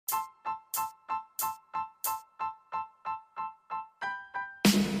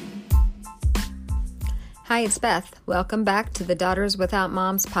Hi, it's Beth. Welcome back to the Daughters Without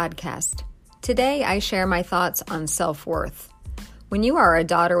Moms podcast. Today, I share my thoughts on self-worth. When you are a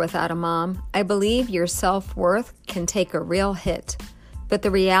daughter without a mom, I believe your self-worth can take a real hit. But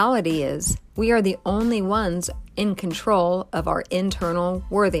the reality is, we are the only ones in control of our internal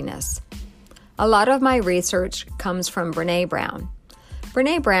worthiness. A lot of my research comes from Brené Brown.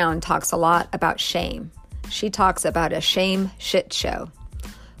 Brené Brown talks a lot about shame. She talks about a shame shit show.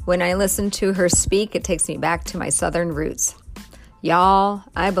 When I listen to her speak, it takes me back to my Southern roots. Y'all,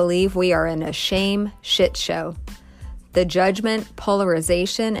 I believe we are in a shame shit show. The judgment,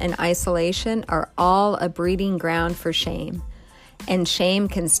 polarization, and isolation are all a breeding ground for shame. And shame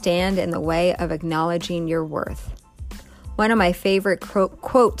can stand in the way of acknowledging your worth. One of my favorite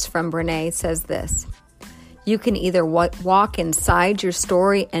quotes from Brené says this: "You can either walk inside your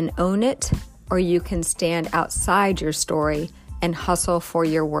story and own it, or you can stand outside your story and hustle for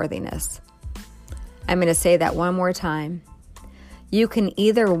your worthiness." I'm going to say that one more time. You can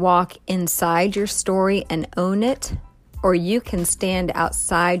either walk inside your story and own it, or you can stand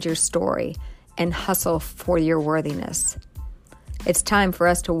outside your story and hustle for your worthiness. It's time for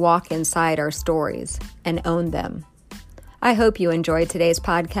us to walk inside our stories and own them. I hope you enjoyed today's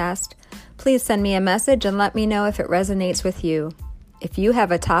podcast. Please send me a message and let me know if it resonates with you. If you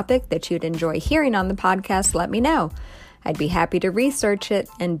have a topic that you'd enjoy hearing on the podcast, let me know. I'd be happy to research it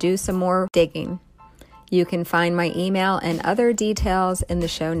and do some more digging. You can find my email and other details in the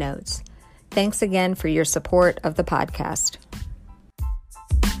show notes. Thanks again for your support of the podcast.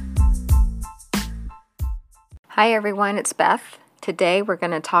 Hi everyone, it's Beth. Today we're going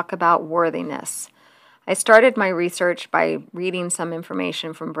to talk about worthiness. I started my research by reading some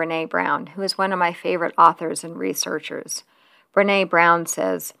information from Brené Brown, who is one of my favorite authors and researchers. Brené Brown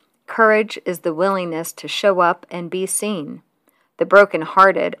says, "Courage is the willingness to show up and be seen. The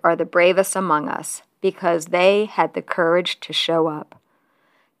brokenhearted are the bravest among us because they had the courage to show up."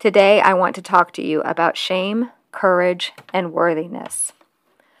 Today, I want to talk to you about shame, courage, and worthiness.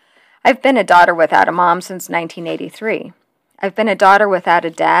 I've been a daughter without a mom since 1983. I've been a daughter without a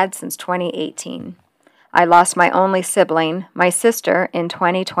dad since 2018. I lost my only sibling, my sister, in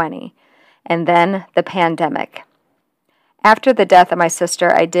 2020, and then the pandemic. After the death of my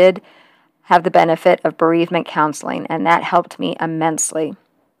sister, I did have the benefit of bereavement counseling, and that helped me immensely.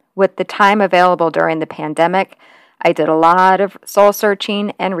 With the time available during the pandemic, I did a lot of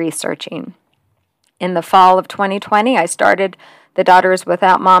soul-searching and researching. In the fall of 2020, I started the Daughters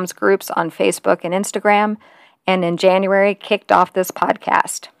Without Moms groups on Facebook and Instagram, and in January, kicked off this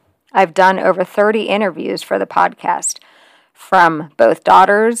podcast. I've done over 30 interviews for the podcast, from both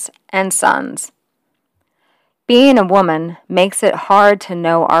daughters and sons. Being a woman makes it hard to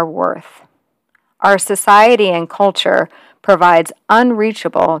know our worth. Our society and culture provides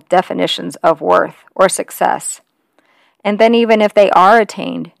unreachable definitions of worth or success. And then even if they are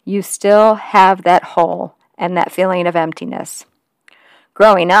attained, you still have that hole and that feeling of emptiness.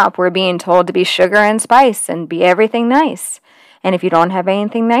 Growing up, we're being told to be sugar and spice and be everything nice. And if you don't have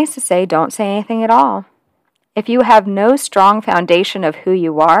anything nice to say, don't say anything at all. If you have no strong foundation of who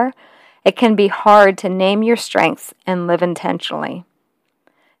you are, it can be hard to name your strengths and live intentionally.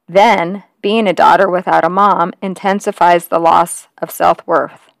 Then, being a daughter without a mom intensifies the loss of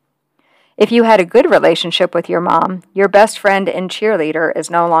self-worth. If you had a good relationship with your mom, your best friend and cheerleader is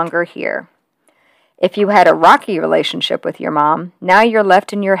no longer here. If you had a rocky relationship with your mom, now you're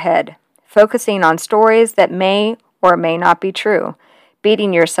left in your head, focusing on stories that may or may not be true,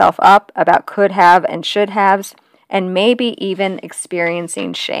 beating yourself up about could have and should haves, and maybe even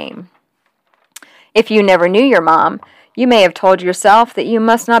experiencing shame. If you never knew your mom, you may have told yourself that you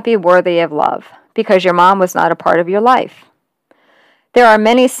must not be worthy of love because your mom was not a part of your life. There are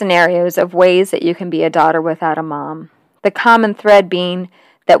many scenarios of ways that you can be a daughter without a mom, the common thread being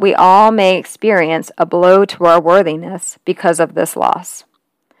that we all may experience a blow to our worthiness because of this loss.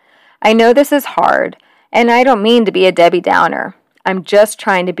 I know this is hard, and I don't mean to be a Debbie Downer. I'm just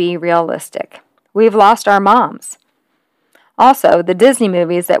trying to be realistic. We've lost our moms. Also, the Disney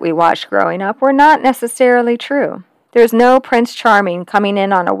movies that we watched growing up were not necessarily true. There's no Prince Charming coming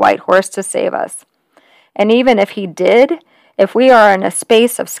in on a white horse to save us. And even if he did, if we are in a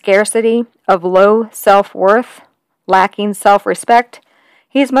space of scarcity, of low self-worth, lacking self-respect,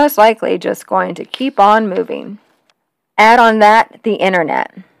 he's most likely just going to keep on moving. Add on that the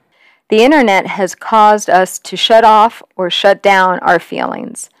internet. The internet has caused us to shut off or shut down our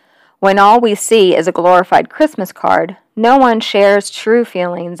feelings. When all we see is a glorified Christmas card, no one shares true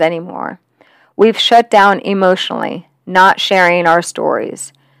feelings anymore. We've shut down emotionally, not sharing our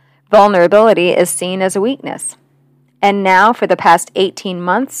stories. Vulnerability is seen as a weakness. And now, for the past 18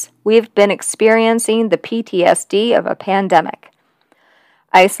 months, we've been experiencing the PTSD of a pandemic.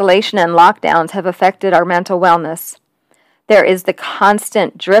 Isolation and lockdowns have affected our mental wellness. There is the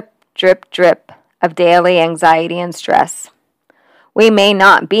constant drip, drip, drip of daily anxiety and stress. We may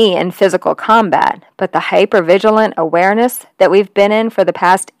not be in physical combat, but the hypervigilant awareness that we've been in for the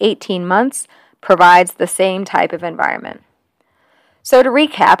past 18 months provides the same type of environment. So to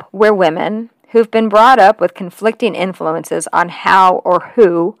recap, we're women who've been brought up with conflicting influences on how or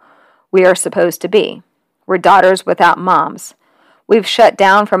who we are supposed to be. We're daughters without moms. We've shut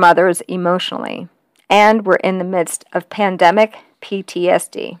down from others emotionally, and we're in the midst of pandemic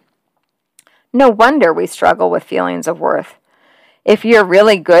PTSD. No wonder we struggle with feelings of worth. If you're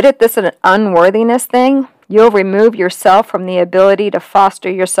really good at this unworthiness thing, you'll remove yourself from the ability to foster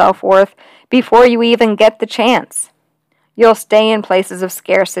your self-worth before you even get the chance. You'll stay in places of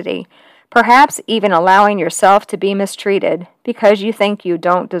scarcity, perhaps even allowing yourself to be mistreated because you think you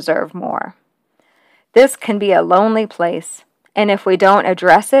don't deserve more. This can be a lonely place, and if we don't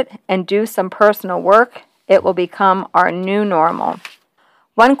address it and do some personal work, it will become our new normal.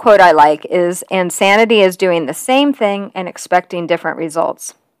 One quote I like is, "Insanity is doing the same thing and expecting different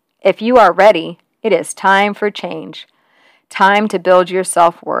results. If you are ready, it is time for change. Time to build your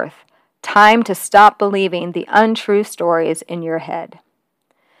self-worth. Time to stop believing the untrue stories in your head."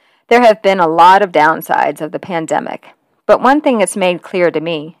 There have been a lot of downsides of the pandemic, but one thing that's made clear to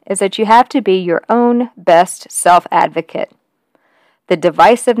me is that you have to be your own best self-advocate. The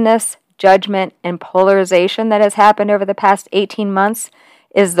divisiveness, judgment, and polarization that has happened over the past 18 months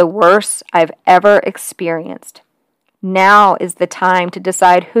is the worst I've ever experienced. Now is the time to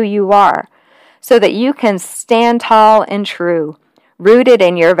decide who you are so that you can stand tall and true, rooted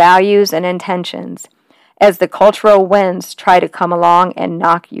in your values and intentions, as the cultural winds try to come along and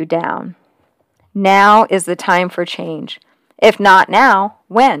knock you down. Now is the time for change. If not now,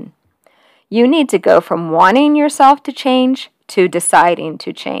 when? You need to go from wanting yourself to change to deciding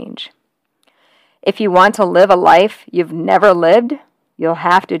to change. If you want to live a life you've never lived, you'll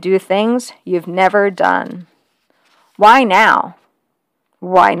have to do things you've never done. Why now?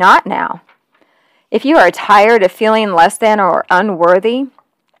 Why not now? If you are tired of feeling less than or unworthy,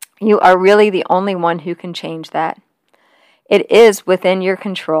 you are really the only one who can change that. It is within your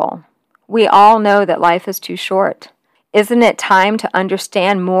control. We all know that life is too short. Isn't it time to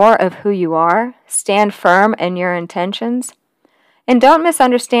understand more of who you are? Stand firm in your intentions? And don't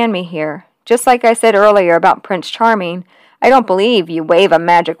misunderstand me here. Just like I said earlier about Prince Charming, I don't believe you wave a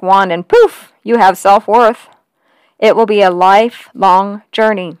magic wand and poof, you have self-worth. It will be a lifelong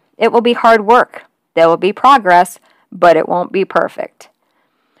journey. It will be hard work. There will be progress, but it won't be perfect.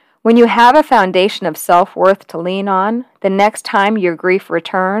 When you have a foundation of self-worth to lean on, the next time your grief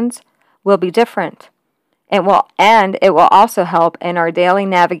returns will be different. It will also help in our daily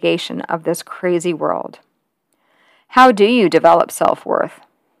navigation of this crazy world. How do you develop self-worth?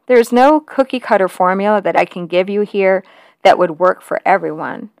 There's no cookie-cutter formula that I can give you here that would work for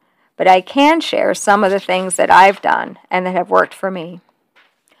everyone, but I can share some of the things that I've done and that have worked for me.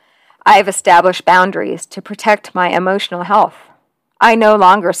 I've established boundaries to protect my emotional health. I no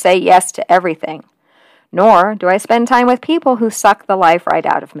longer say yes to everything, nor do I spend time with people who suck the life right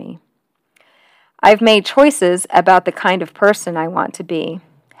out of me. I've made choices about the kind of person I want to be.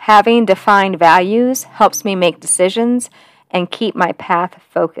 Having defined values helps me make decisions and keep my path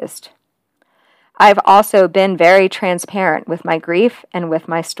focused. I've also been very transparent with my grief and with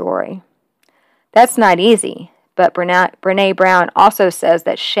my story. That's not easy, but Brené Brown also says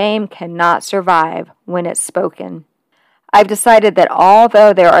that shame cannot survive when it's spoken. I've decided that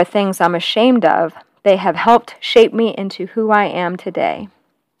although there are things I'm ashamed of, they have helped shape me into who I am today.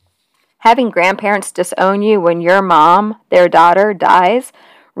 Having grandparents disown you when your mom, their daughter, dies,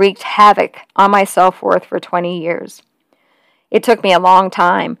 wreaked havoc on my self-worth for 20 years. It took me a long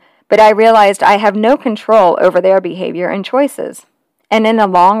time, but I realized I have no control over their behavior and choices. And in the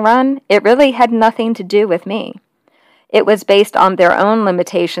long run, it really had nothing to do with me. It was based on their own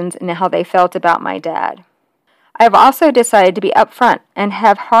limitations and how they felt about my dad. I've also decided to be upfront and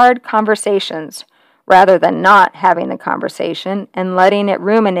have hard conversations rather than not having the conversation and letting it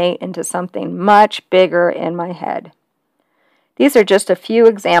ruminate into something much bigger in my head. These are just a few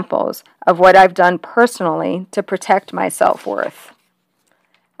examples of what I've done personally to protect my self-worth.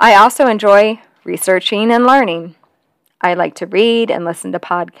 I also enjoy researching and learning. I like to read and listen to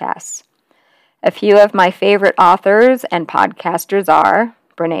podcasts. A few of my favorite authors and podcasters are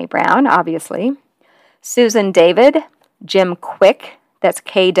Brené Brown, obviously, Susan David, Jim Kwik, that's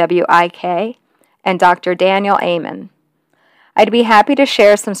Kwik, and Dr. Daniel Amen. I'd be happy to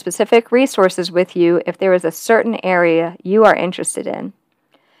share some specific resources with you if there is a certain area you are interested in.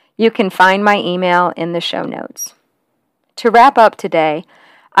 You can find my email in the show notes. To wrap up today,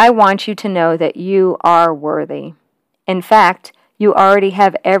 I want you to know that you are worthy. In fact, you already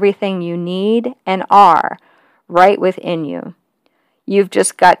have everything you need and are right within you. You've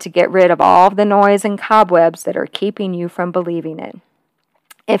just got to get rid of all of the noise and cobwebs that are keeping you from believing it.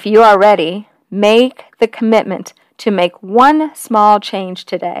 If you are ready, make the commitment to make one small change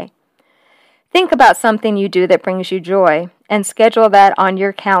today. Think about something you do that brings you joy and schedule that on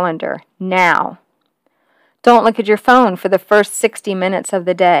your calendar now. Don't look at your phone for the first 60 minutes of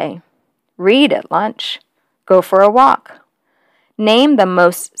the day. Read at lunch. Go for a walk. Name the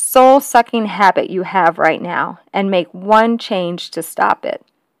most soul-sucking habit you have right now and make one change to stop it.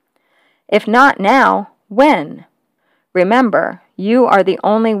 If not now, when? Remember, you are the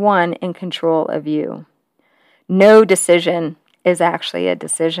only one in control of you. No decision is actually a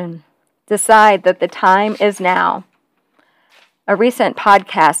decision. Decide that the time is now. A recent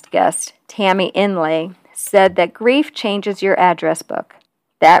podcast guest, Tammy Inlay, said that grief changes your address book.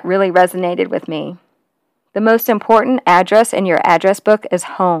 That really resonated with me. The most important address in your address book is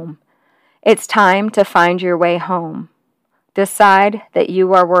home. It's time to find your way home. Decide that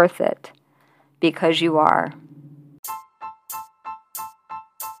you are worth it, because you are.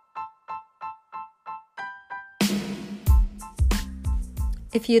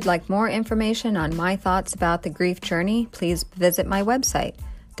 If you'd like more information on my thoughts about the grief journey, please visit my website,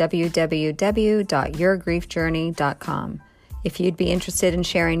 www.yourgriefjourney.com. If you'd be interested in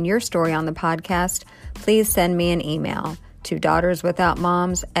sharing your story on the podcast, please send me an email to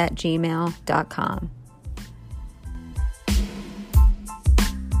daughterswithoutmoms@gmail.com.